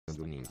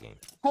ninguém.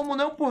 Como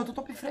não, porra? Eu tô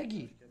top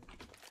frag.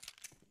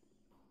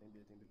 Tem B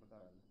pra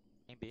caralho.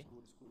 Tem B.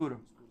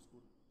 Escuro.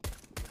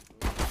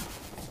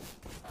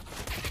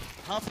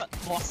 Rampa.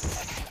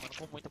 Nossa, mano,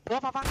 com muita. Boa,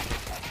 Vavá.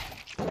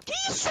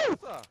 Que isso?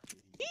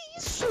 Que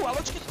isso?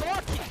 Alô,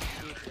 TikTok!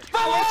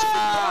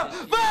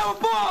 Vamos! Vamos,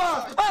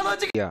 porra! Alô,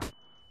 TikTok!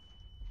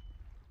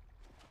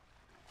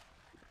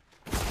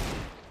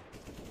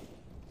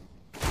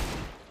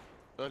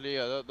 Dos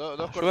ligas,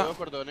 dos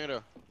cortos,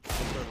 negro.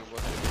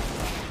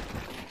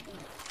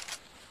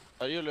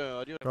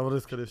 Ariel. Ковры,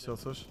 скорее всего,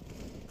 слышь?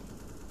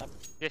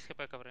 Есть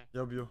хп ковры.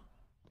 Я убью.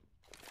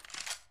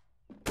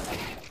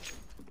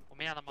 У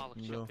меня на малых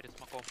Да. чел перед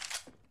смоком.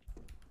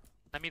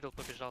 На мидл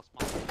побежал с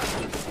малых.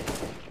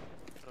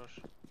 Хорош.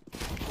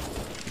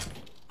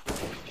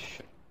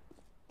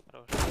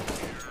 Хорош.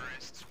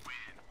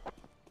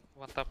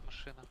 Вантап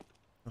машина.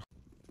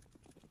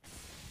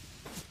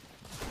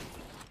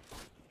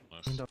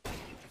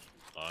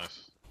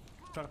 Nice.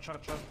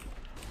 Short.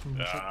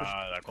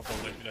 Ja, da kommt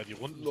auch gleich wieder die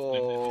Runden.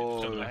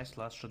 Nice,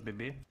 last shot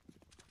BB.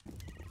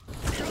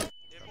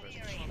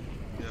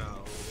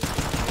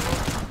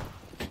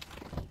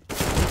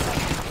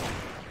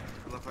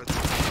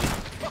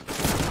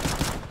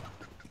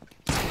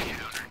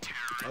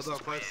 Adam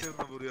fight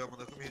seninle vuruyor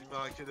amına koyayım 20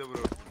 AK'de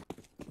vuruyor.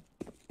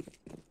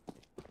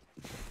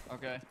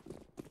 Okay.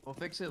 We'll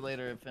fix it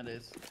later if it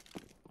is.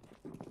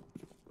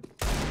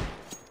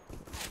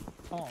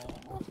 Oh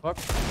my god,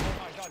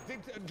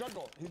 dinked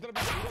jungle. He's gonna be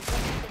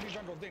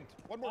jungle dinked.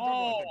 One more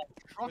jungle, I think.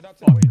 Wait,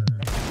 that's it,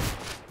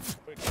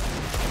 wait.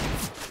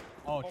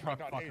 Oh, truck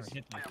fucker,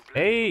 hit me.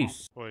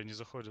 Эйс! Ой, не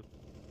заходит.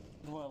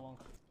 Двое лонг.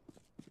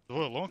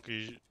 Двое лонг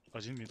и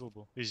один мидл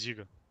был. И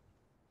Зига.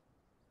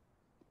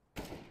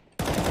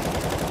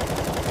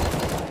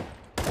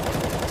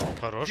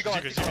 Хорош,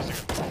 Зига.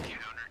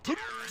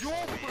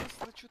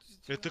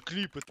 Это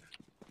клип.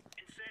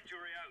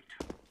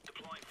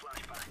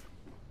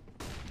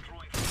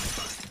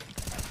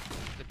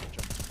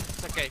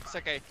 It's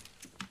okay.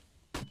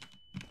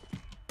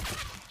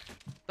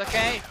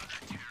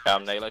 Ja,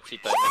 nee, laat zien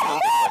dat je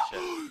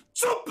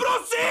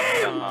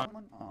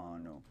Oh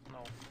no.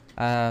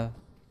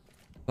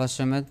 Flash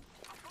mid.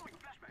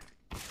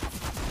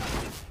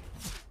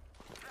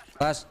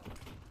 Flash.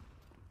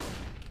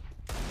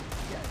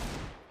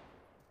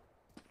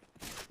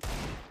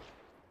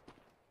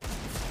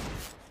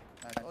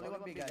 Nice. Only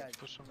one big guy.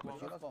 Push him He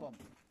lost bomb.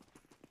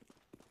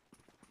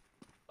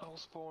 I'll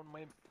spawn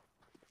my...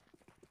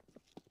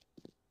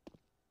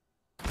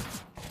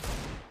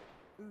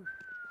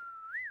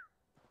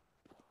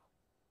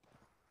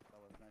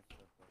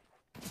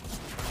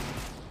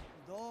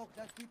 Dog,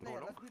 last B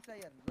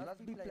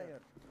player.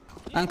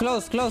 And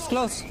close.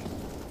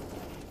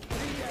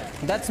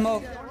 That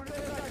smoke.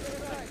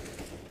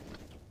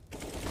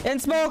 In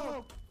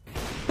smoke.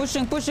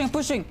 Pushing.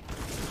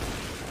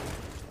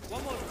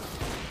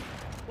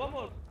 One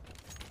more.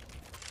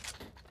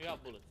 You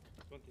have bullets.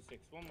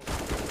 26. One more.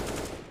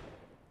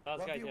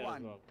 Last guy there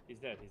as well. He's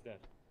dead.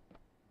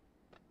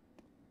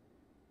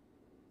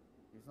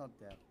 He's not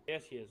there.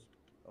 Yes, he is.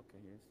 Okay,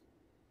 he is.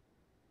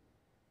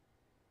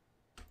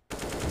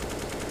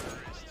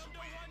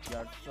 You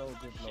are so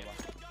good, Nova.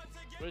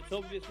 But it's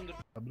obvious in the...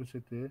 Abre o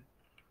CT.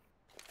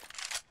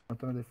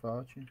 Matando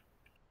default.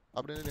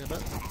 Abre ele, né?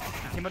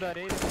 Em cima da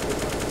areia.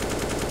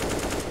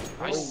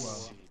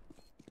 Nice.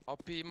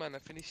 OP, mano,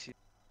 finish.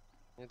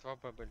 Не два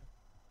были.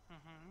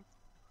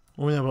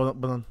 У меня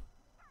банан.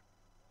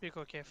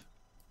 Пикал кейв.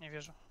 Не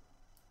вижу.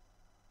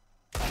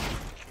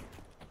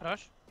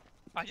 Хорош.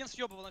 Один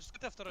съебывал, значит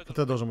КТ, второй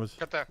КТ должен быть.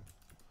 КТ.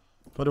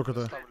 Парю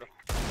КТ. Ставлю.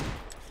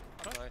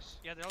 Хорош.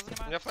 Я дел У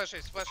занимаю. меня флеш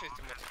есть, Тимур.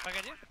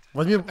 Погоди.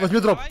 Возьми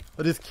дроп.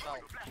 Риски. Дал.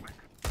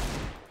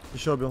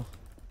 Еще убил.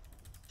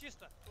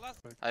 Чисто. Last.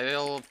 I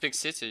will pick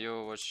city,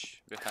 you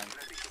watch behind.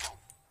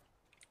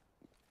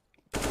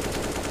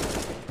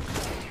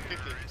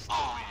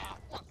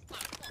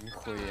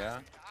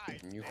 Нихуя.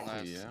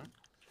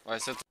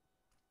 Вась, это...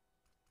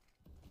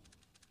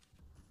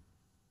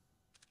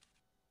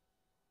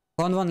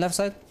 One left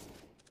side.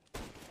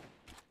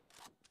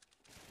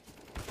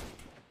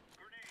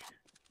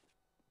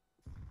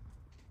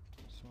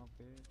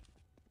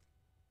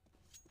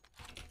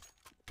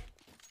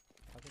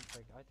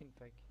 I think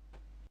fake.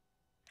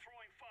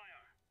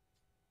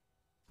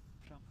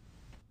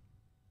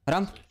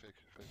 Ramp.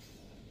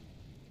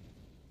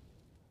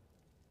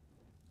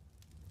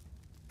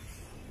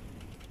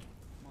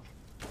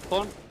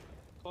 Con.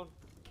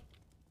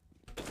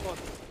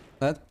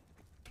 Dead.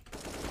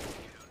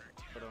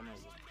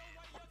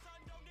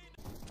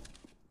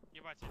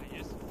 Ебать, или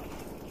есть?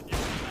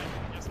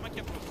 Я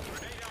смоке просто.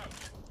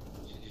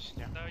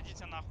 Да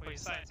идите нахуй.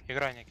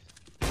 Играй, Ник.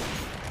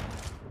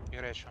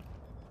 Играй еще.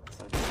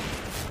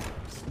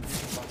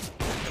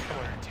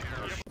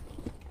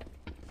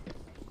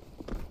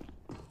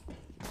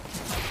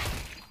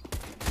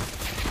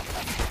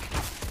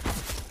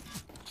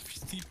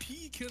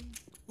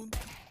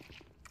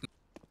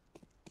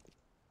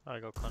 I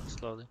go con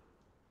slowly.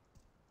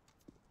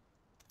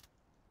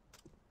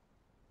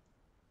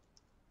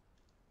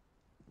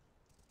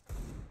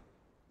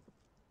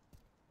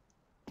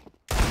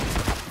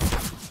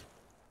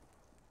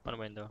 One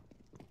window.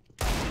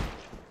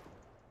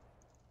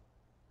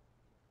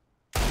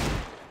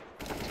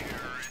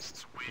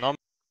 No.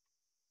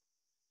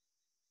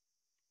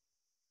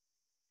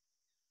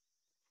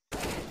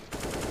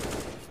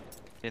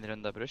 En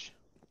runda brush.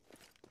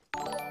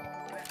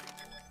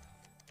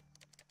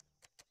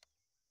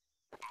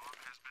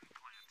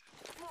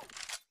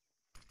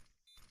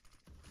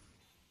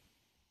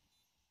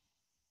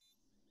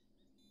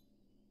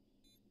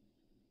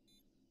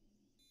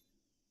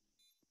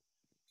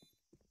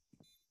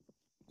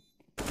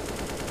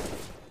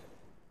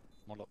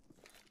 Mollo.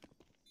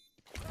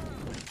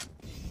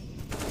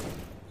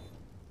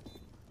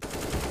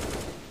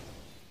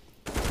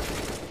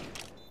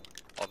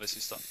 Av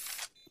sista.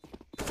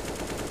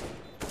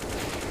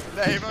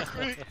 Nej vad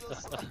sjukt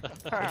alltså!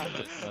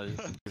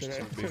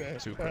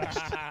 Too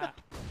fast.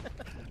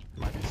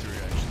 Might be 3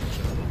 actually.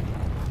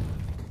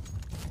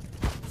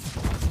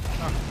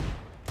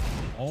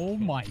 Oh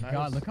my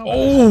god, look how.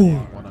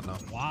 Oh!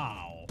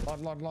 Wow.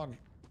 Long.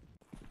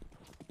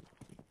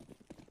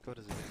 Go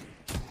to Zywoo.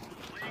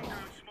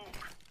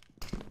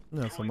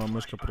 Не, сама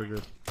мышка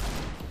прыгает.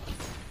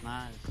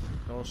 Nice.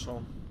 Я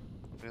ушел.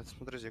 Нет,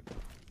 смотри зик.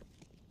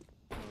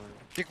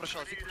 Зик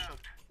прошел.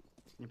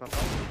 Не попал?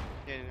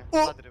 Не,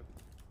 смотри.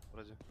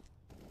 Вроде.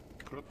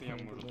 Крот я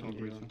может он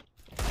выйти.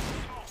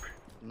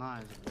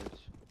 Nice, bitch.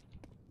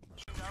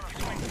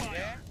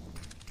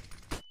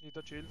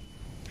 Nito chill.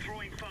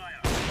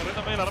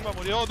 Corriendo medio la rampa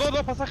murió.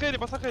 Dos,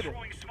 pasajeros.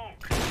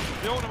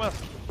 Dio uno más.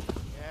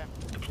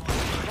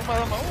 Toma.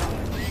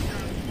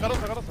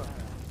 Garosa.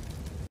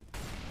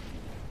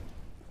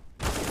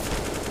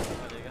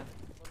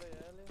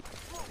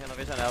 Jag não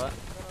vejo janela.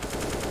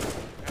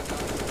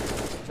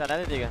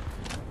 Janela e diga.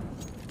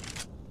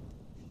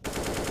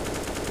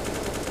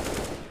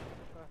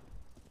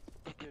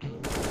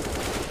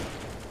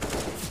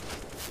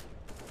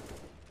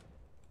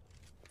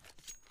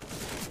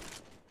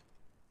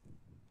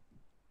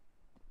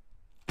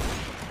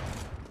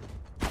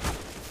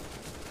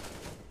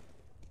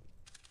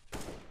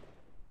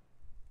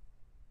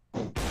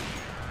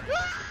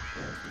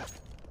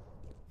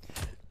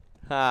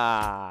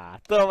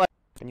 Toma.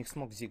 У них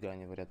смог Зига,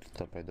 они вряд ли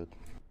туда пойдут.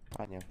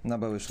 А, нет. На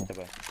Б вышел. ТБ.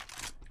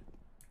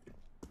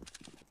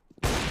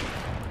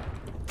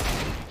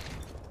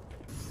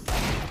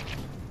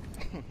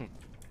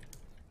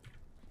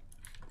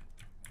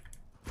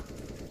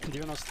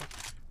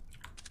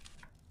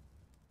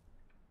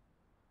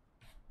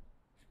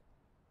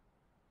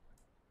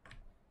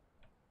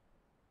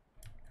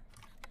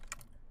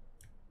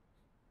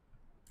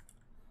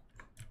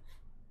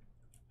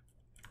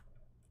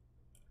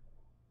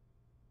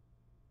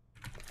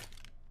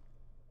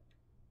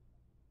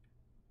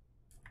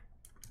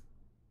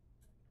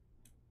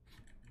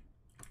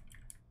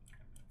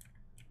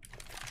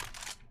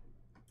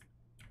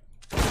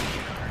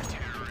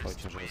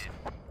 Очень жестко.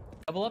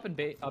 Double up and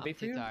bait. I'll bait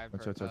for you.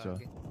 Чё.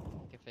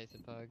 Can face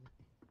it, bug.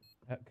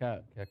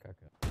 Cat. Cat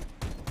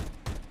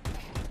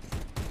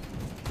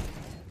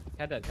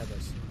dead.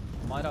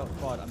 Mine out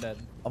quad, I'm dead.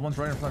 Someone's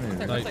right in front of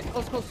you. Like,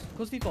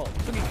 close default.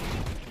 Swinging.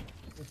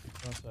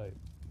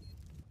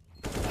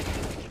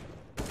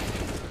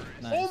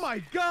 Nice. Oh my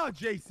god,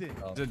 Jason!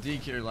 The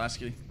deke here,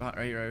 Lasky.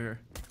 Right here.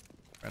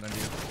 Right under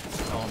you.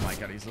 Oh my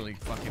god, he's literally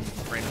fucking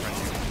right in front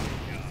of you.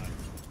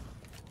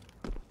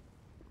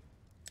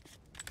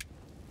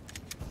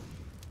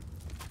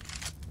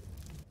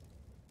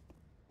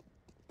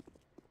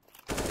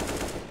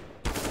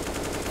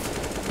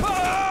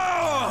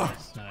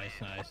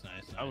 Nice.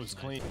 That was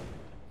clean.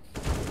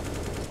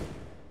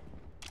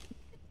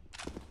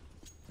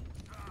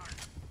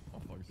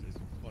 Motherfucker say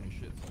some funny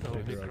shit.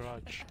 Big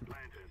garage.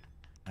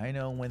 I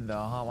know when the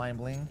hotline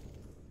bling.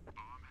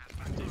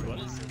 Dude, what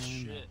is this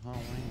shit?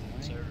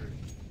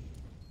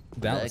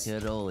 That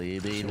could only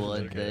mean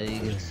one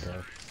thing.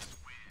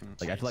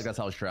 Like, I feel like that's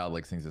how Shroud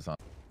like sings this song.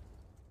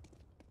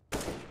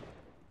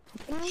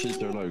 She's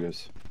their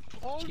logos.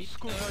 Old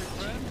school, my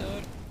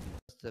friend.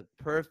 The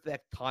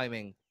perfect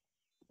timing.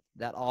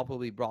 That AWP will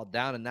be brought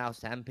down, and now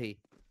Sampi.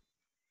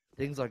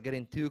 Things are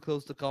getting too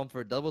close to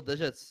comfort. Double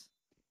digits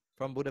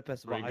from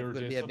Budapest. Well, it's going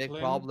to be a big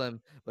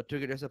problem. But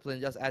trigger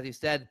discipline, just as you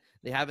said,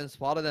 they haven't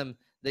spotted them.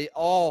 They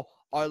all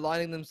are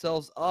lining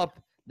themselves up.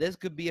 This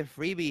could be a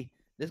freebie.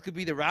 This could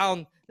be the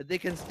round that they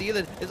can steal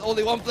it. There's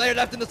only one player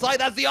left in the side.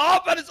 That's the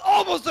AWP, and it's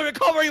almost a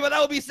recovery, but that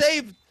will be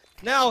saved.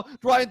 Now,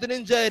 trying to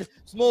ninja it.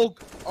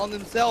 Smoke on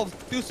themselves.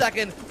 2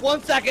 seconds.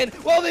 1 second.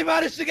 Well, they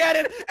managed to get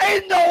it.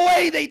 Ain't no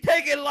way they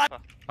take it live.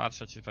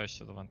 Patrzę ci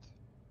wejście do wenty.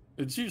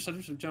 Drzwi wyszedł,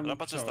 widziałem.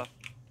 Rampa czysta.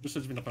 Wyszedł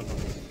drzwi na pewno.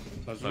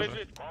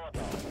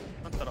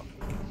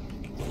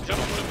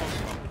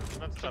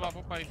 Trzeba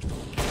popaj.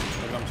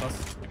 Zagram czas.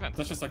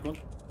 10 sekund.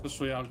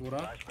 Puszuję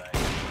Agura.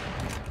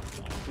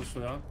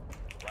 Puszuję.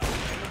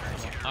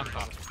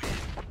 Aha.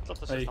 Co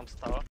to się tam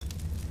stało?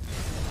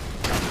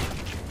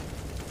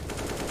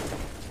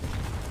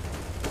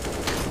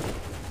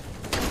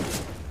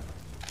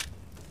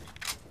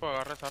 ¿Puedo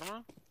agarrar esa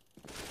arma?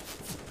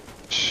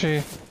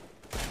 Sí.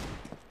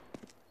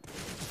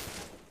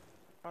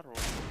 Árbol.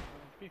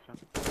 Fija.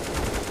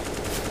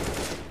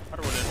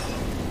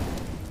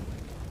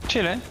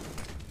 Chile.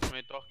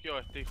 Me tosqueó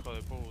este hijo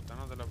de puta,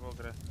 no te lo puedo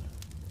creer.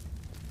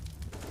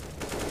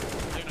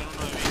 Hay uno en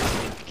uno de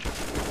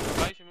vida.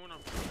 Tocáisime uno.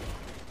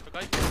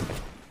 Tocáis.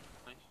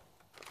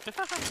 Nice.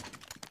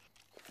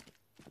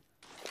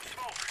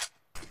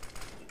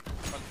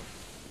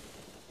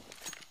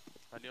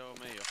 Salió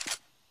medio.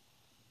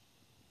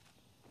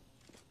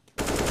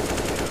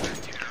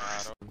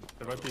 Claro.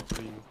 There might be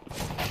 3.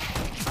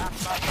 Back.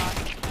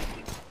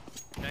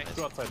 Next.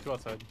 Two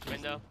outside.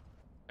 Window.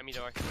 Enemy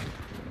door.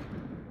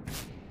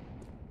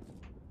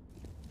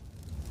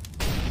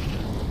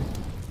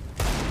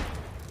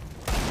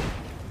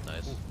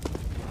 Nice.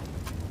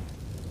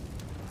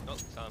 Oh,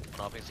 Sam.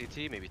 Popping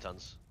CT, maybe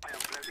tons.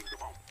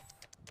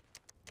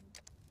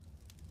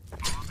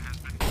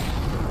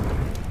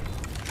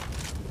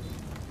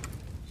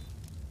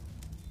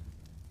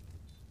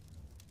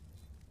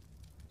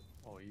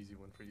 Oh, easy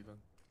one for you then.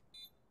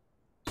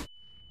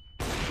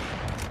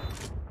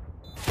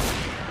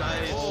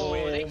 Nice. Oh,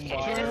 they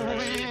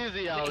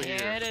easy out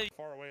here.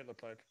 Far away it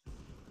looked like.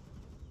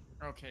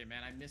 Okay,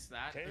 man, I missed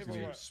that. Cave There's or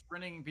two what?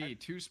 sprinting B.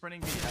 Two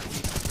sprinting B. At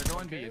least. They're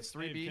going B. Cave? It's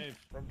 3B. Cave.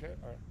 From cave?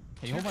 Alright.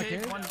 Can you hold my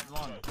cave? One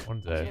long.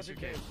 One Let's day. go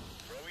to cave.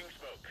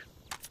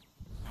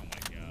 Oh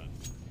my god.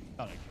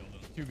 Thought I killed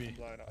him. 2B.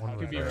 Blind. One How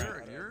did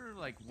right. I- You're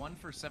like 1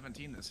 for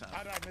 17 this half.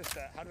 How did I miss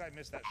that? How did I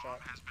miss that shot?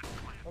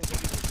 That was an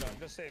easy shot.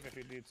 Just save if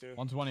you need to.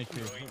 One's 1 HP.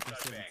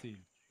 17.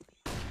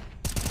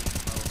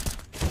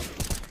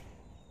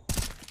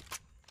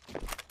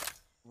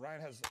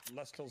 Ryan has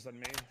less kills than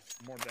me,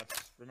 more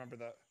deaths. Remember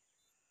that.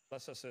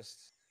 Less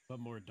assists. But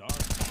more dark.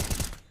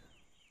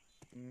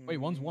 Wait,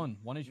 one's 1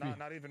 HP.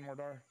 Not even more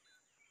dar.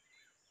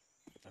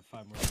 I have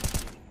 5 more.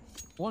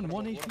 1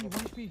 HP, 1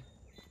 HP.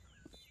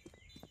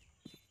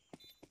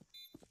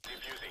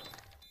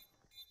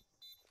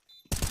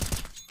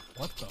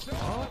 What the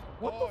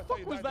fuck? What the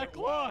fuck was that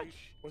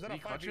clutch? Was that a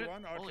Did he clutch it?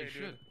 5v1? Holy Okay, dude.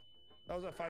 shit. That was a 5v1.